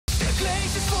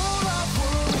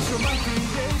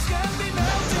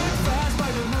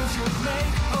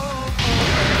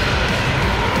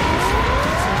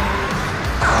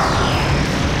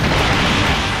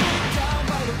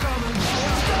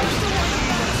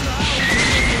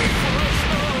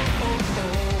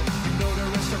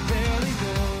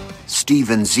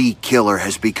Steven Z Killer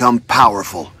has become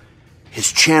powerful.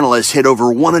 His channel has hit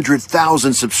over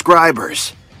 100,000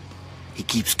 subscribers. He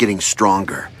keeps getting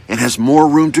stronger and has more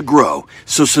room to grow,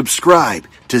 so subscribe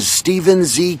to Steven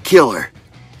Z Killer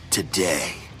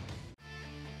today.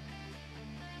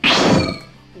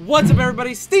 What's up,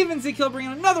 everybody? Steven Z Killer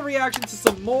bringing another reaction to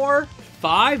some more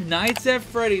Five Nights at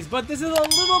Freddy's, but this is a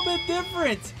little bit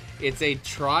different. It's a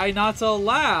try not to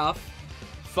laugh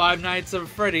Five Nights at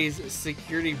Freddy's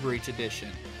Security Breach Edition.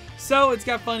 So it's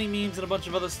got funny memes and a bunch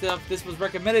of other stuff. This was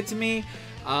recommended to me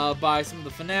by some of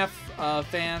the FNAF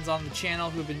fans on the channel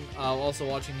who've been also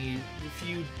watching the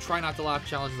few try not to laugh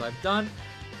challenges I've done.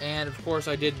 And of course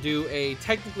I did do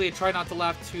technically a try not to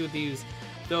laugh to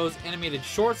those animated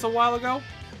shorts a while ago.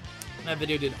 That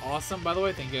video did awesome, by the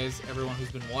way. Thank you guys, everyone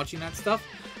who's been watching that stuff.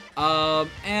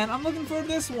 And I'm looking forward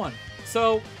to this one.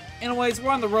 So, anyways, we're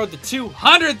on the road to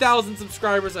 200,000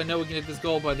 subscribers. I know we can hit this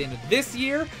goal by the end of this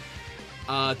year,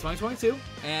 2022.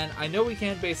 And I know we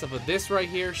can based off of this right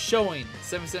here, showing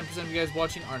 77% of you guys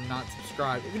watching are not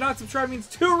subscribed. If you're not subscribed, it means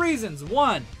two reasons.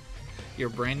 One, you're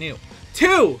brand new.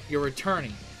 Two, you're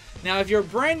returning. Now, if you're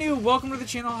brand new, welcome to the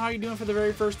channel. How are you doing for the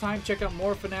very first time? Check out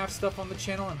more FNAF stuff on the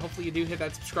channel, and hopefully you do hit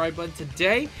that subscribe button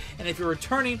today. And if you're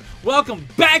returning, welcome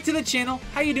back to the channel.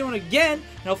 How you doing again?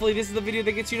 And hopefully this is the video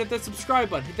that gets you to hit that subscribe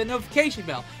button, hit the notification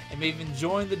bell, and maybe even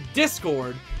join the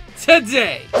Discord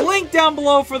today. Link down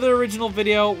below for the original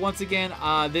video. Once again,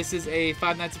 this is a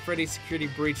Five Nights at Freddy's Security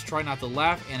Breach Try Not to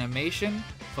Laugh animation.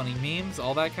 Funny memes,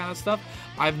 all that kind of stuff.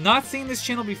 I've not seen this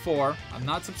channel before. I'm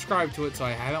not subscribed to it, so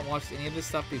I haven't watched any of this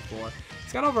stuff before.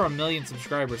 It's got over 1 million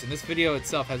subscribers, and this video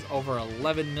itself has over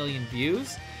 11 million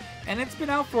views. And it's been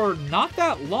out for not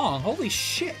that long. Holy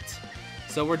shit.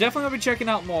 So we're definitely going to be checking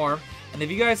out more. And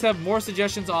if you guys have more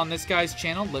suggestions on this guy's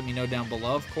channel, let me know down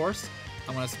below, of course.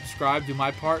 I'm going to subscribe, do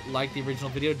my part, like the original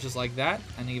video just like that,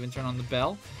 and even turn on the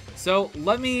bell. So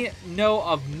let me know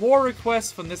of more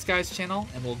requests from this guy's channel,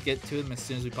 and we'll get to them as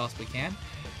soon as we possibly can.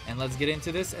 And let's get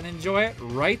into this and enjoy it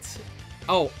right.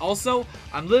 Oh, also,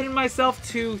 I'm limiting myself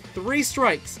to 3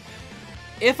 strikes.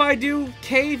 If I do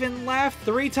cave and laugh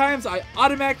 3 times, I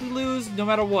automatically lose no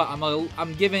matter what.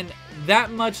 I'm given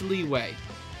that much leeway.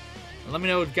 And let me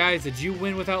know, guys, did you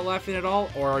win without laughing at all,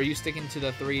 or are you sticking to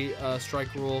the 3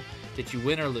 strike rule? Did you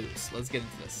win or lose? Let's get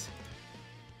into this.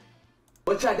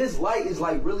 But chat, this light is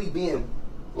like really being,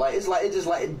 like it's just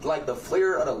like the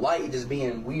flare of the light just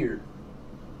being weird.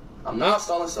 I'm not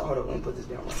stalling, so hold up, let me put this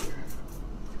down right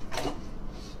here.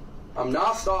 I'm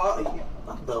not stalling.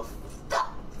 What the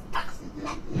fuck?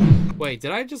 Wait,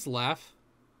 did I just laugh?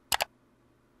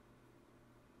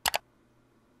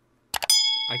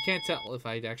 I can't tell if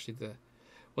I actually did.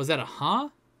 Was that a huh?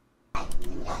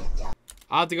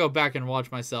 I'll have to go back and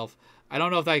watch myself. I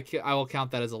don't know if I will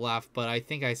count that as a laugh, but I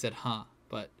think I said huh.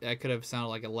 But that could have sounded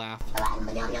like a laugh.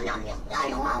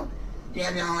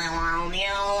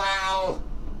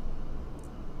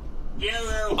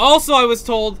 Also, I was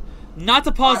told not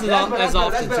to pause as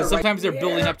often, because sometimes they're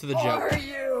building up to the joke.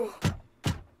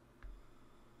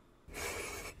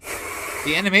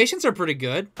 The animations are pretty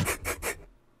good.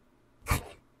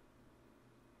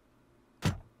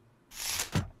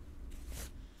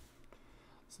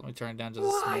 So let me turn it down just a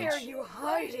smidge. Why are you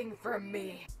hiding from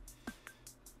me?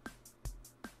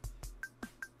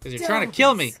 Because you're trying to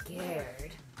kill me.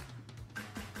 Scared.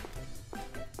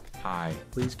 Hi,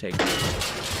 please take me.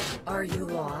 Are you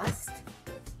lost?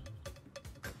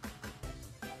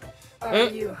 Are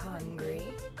you hungry?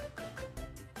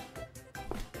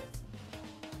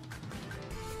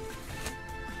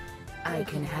 I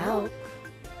can help.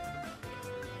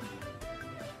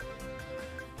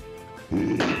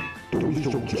 Don't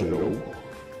you jello?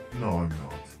 No, I'm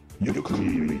not. You're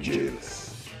clearly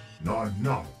jealous. No, I'm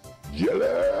not.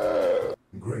 Jealous!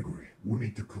 Gregory, we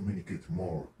need to communicate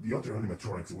more. The other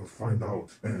animatronics will find out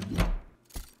and...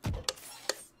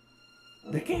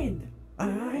 The kid!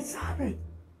 I saw it!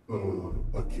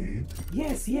 A kid?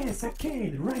 Yes, a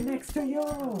kid, right next to you!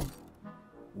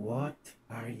 What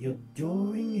are you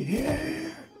doing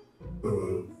here?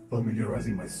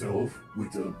 Familiarizing myself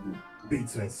with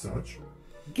beats and such.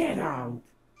 Get out!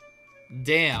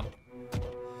 Damn.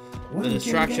 The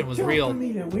distraction was real.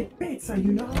 Familiar with pizza,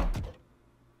 you know?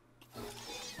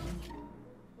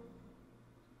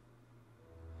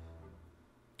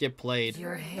 Get played.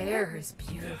 Your hair is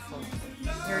beautiful.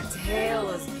 Your tail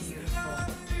is beautiful.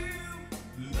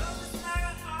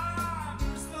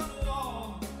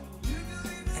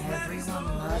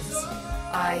 because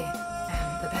I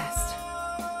am the best.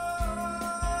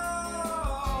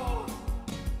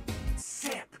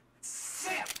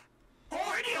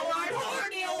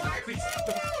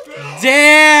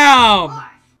 Damn!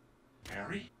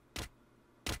 Harry?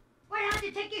 Why don't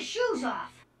you take your shoes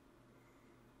off?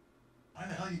 Why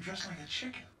the hell are you dressed like a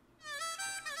chicken?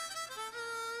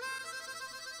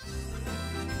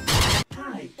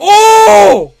 Hi,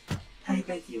 Oh! I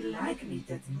bet you like me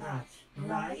that much,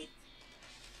 right?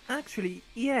 Actually,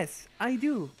 yes, I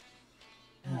do.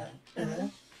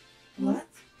 What?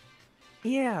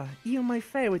 Yeah, you're my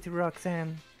favorite,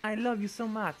 Roxanne. I love you so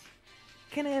much.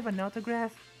 Can I have an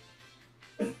autograph?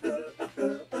 I'm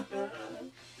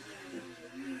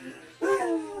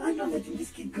not letting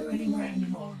this kid go anywhere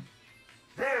anymore.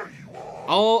 There you are!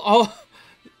 Oh,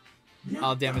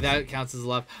 damn it, that counts as a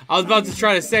laugh. I was about to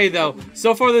try to say, though,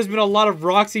 so far there's been a lot of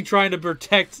Roxy trying to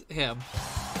protect him.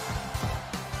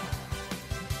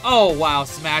 Oh, wow,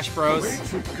 Smash Bros. Way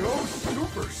to go,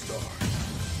 superstar!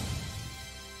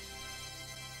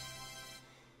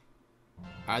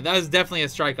 Alright, that was definitely a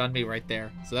strike on me right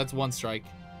there. So that's one strike.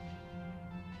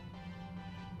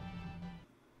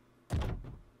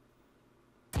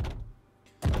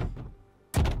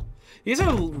 These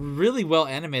are really well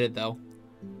animated, though.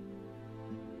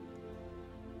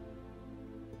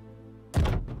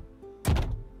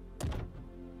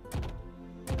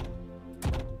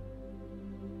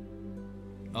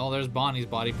 Oh, there's Bonnie's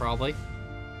body, probably.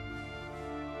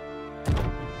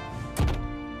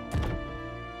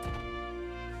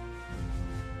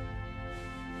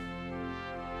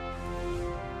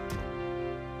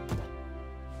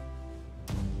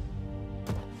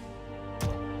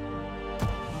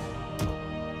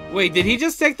 Wait, did he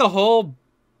just take the whole...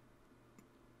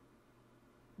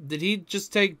 Did he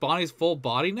just take Bonnie's full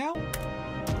body now?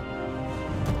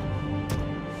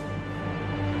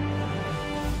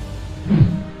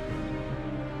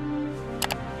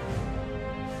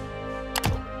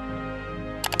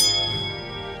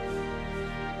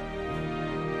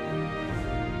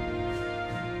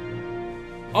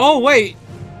 Oh, wait.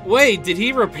 Wait, did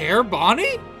he repair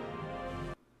Bonnie?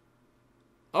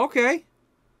 Okay.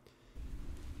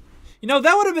 You know,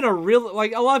 that would have been a real,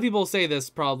 like, a lot of people say this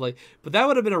probably, but that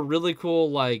would have been a really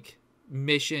cool, like,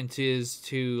 mission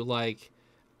to like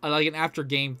an after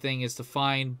game thing is to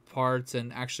find parts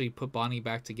and actually put Bonnie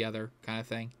back together kind of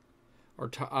thing. Or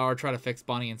try to fix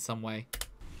Bonnie in some way.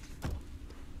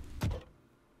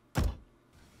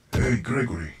 Hey,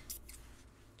 Gregory.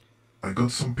 I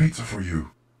got some pizza for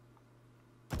you.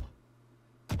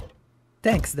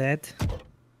 Thanks, Dad.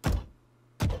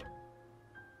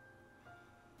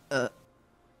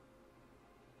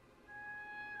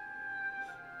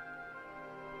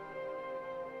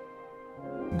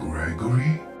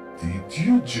 Gregory? Did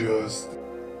you just...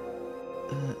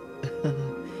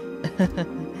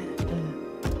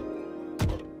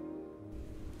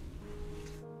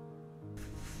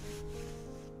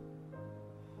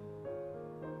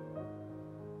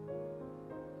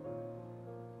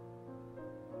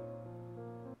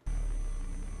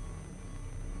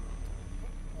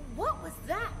 What was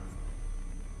that?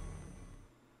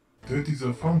 That is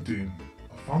a fountain.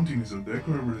 A fountain is a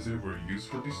decorative reservoir used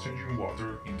for discharging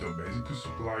water into a basin to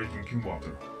supply drinking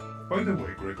water. By the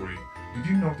way, Gregory, did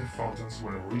you know that fountains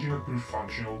were originally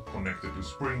functional, connected to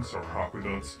springs or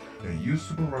aqueducts, and used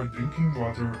to provide drinking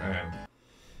water and...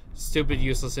 Stupid,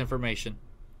 useless information.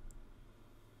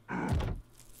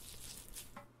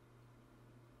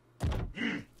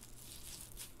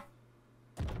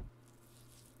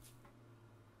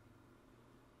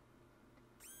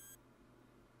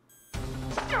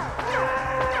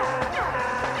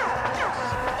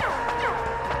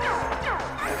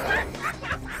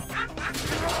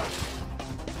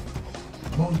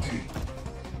 Monty!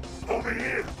 Over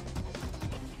here!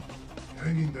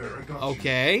 Hang in there, I got you.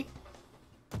 Okay.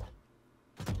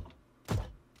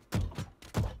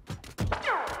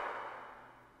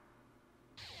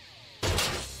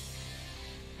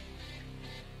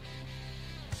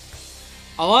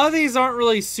 A lot of these aren't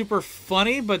really super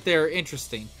funny, but they're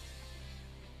interesting.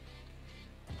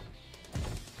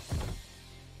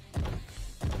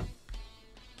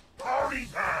 Party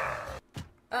time!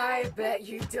 I bet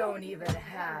you don't even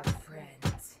have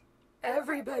friends.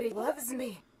 Everybody loves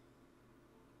me.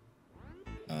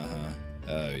 Oh,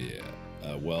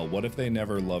 yeah. Well, what if they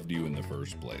never loved you in the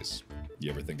first place? You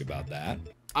ever think about that?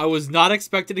 I was not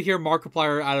expecting to hear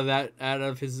Markiplier out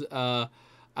of his,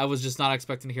 I was just not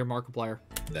expecting to hear Markiplier.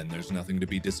 Then there's nothing to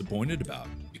be disappointed about,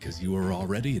 because you are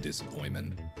already a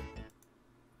disappointment.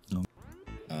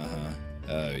 Oh,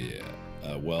 yeah.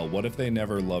 Well, what if they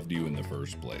never loved you in the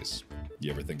first place?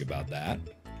 You ever think about that?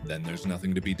 then there's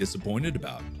nothing to be disappointed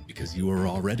about, because you are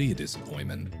already a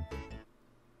disappointment.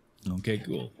 Okay,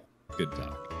 cool. Good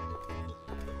talk.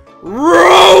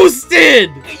 Roasted!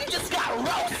 You just got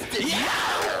roasted!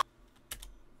 Yeah!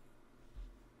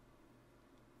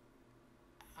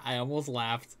 I almost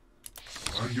laughed.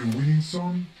 Are you winning,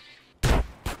 son?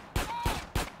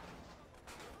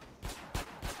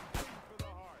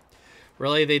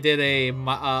 Really, they did a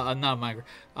not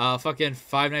Minecraft, fucking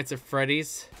Five Nights at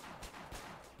Freddy's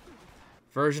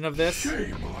version of this.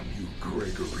 Shame on you,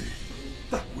 Gregory.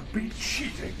 That would be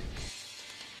cheating.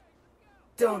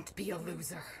 Don't be a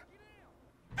loser.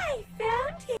 I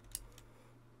found him.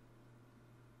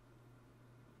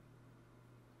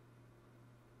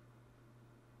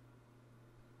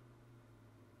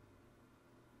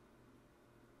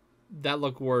 That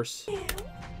looked worse.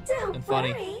 Don't and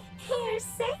funny. worry, you're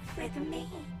safe with me.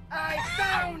 I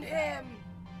found him!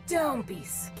 Don't be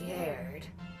scared.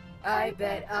 I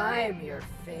bet I'm your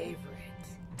favorite.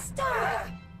 Stop!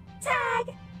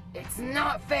 Tag! It's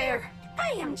not fair!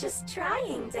 I am just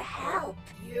trying to help.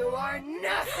 You are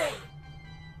nothing!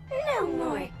 No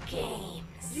more games.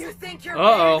 You think you're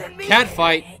Uh-oh, better than me? cat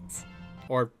fight.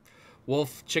 Or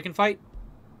wolf chicken fight.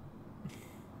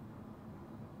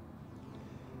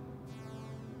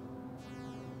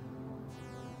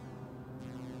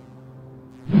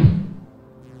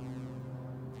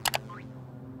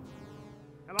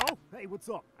 Hello? Hey, what's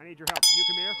up? I need your help. Can you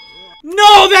come here?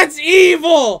 No, that's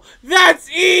evil! That's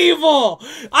evil!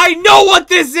 I know what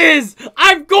this is!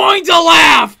 I'm going to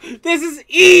laugh! This is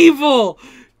evil!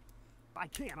 I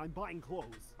can't. I'm buying clothes.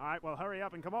 All right, well, hurry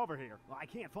up and come over here. Well, I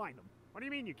can't find them. What do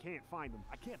you mean you can't find them?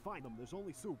 I can't find them. There's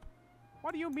only soup.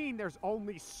 What do you mean there's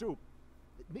only soup?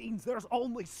 It means there's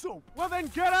only soup. Well, then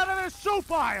get out of the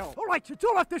soup aisle! All right, you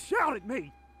don't have to shout at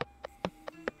me.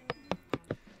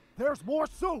 There's more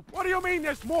soup. What do you mean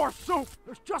there's more soup?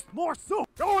 There's just more soup.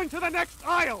 Go into the next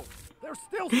aisle. There's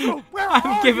still soup. Where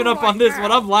I'm giving up on this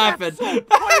one. I'm laughing. What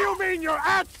do you mean you're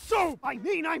at soup? I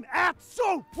mean I'm at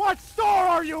soup. What store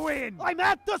are you in? I'm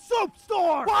at the soup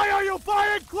store. Why are you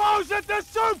buying clothes at the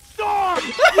soup store?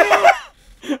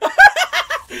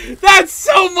 That's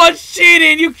so much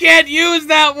cheating! You can't use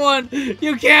that one!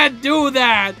 You can't do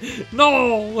that!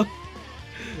 No!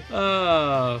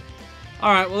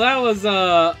 Alright, well that was,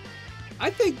 I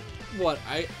think, what,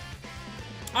 I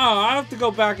have to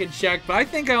go back and check, but I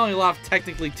think I only laughed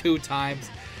technically 2 times.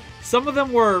 Some of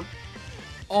them were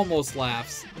almost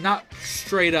laughs, not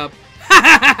straight up.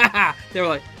 They were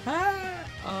like,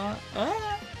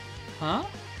 huh?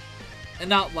 And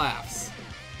not laughs.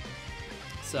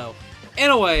 So,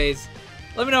 anyways,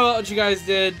 let me know what you guys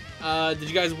did. Did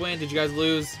you guys win? Did you guys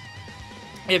lose?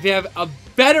 If you have a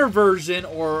better version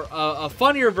or a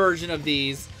funnier version of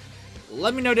these,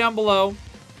 let me know down below.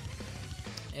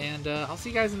 And I'll see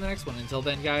you guys in the next one. Until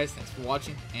then, guys, thanks for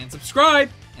watching and subscribe.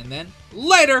 And then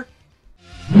later.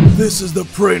 This is the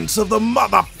Prince of the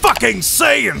motherfucking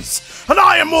Saiyans, and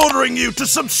I am ordering you to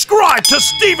subscribe to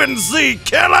Steven Z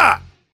Killer!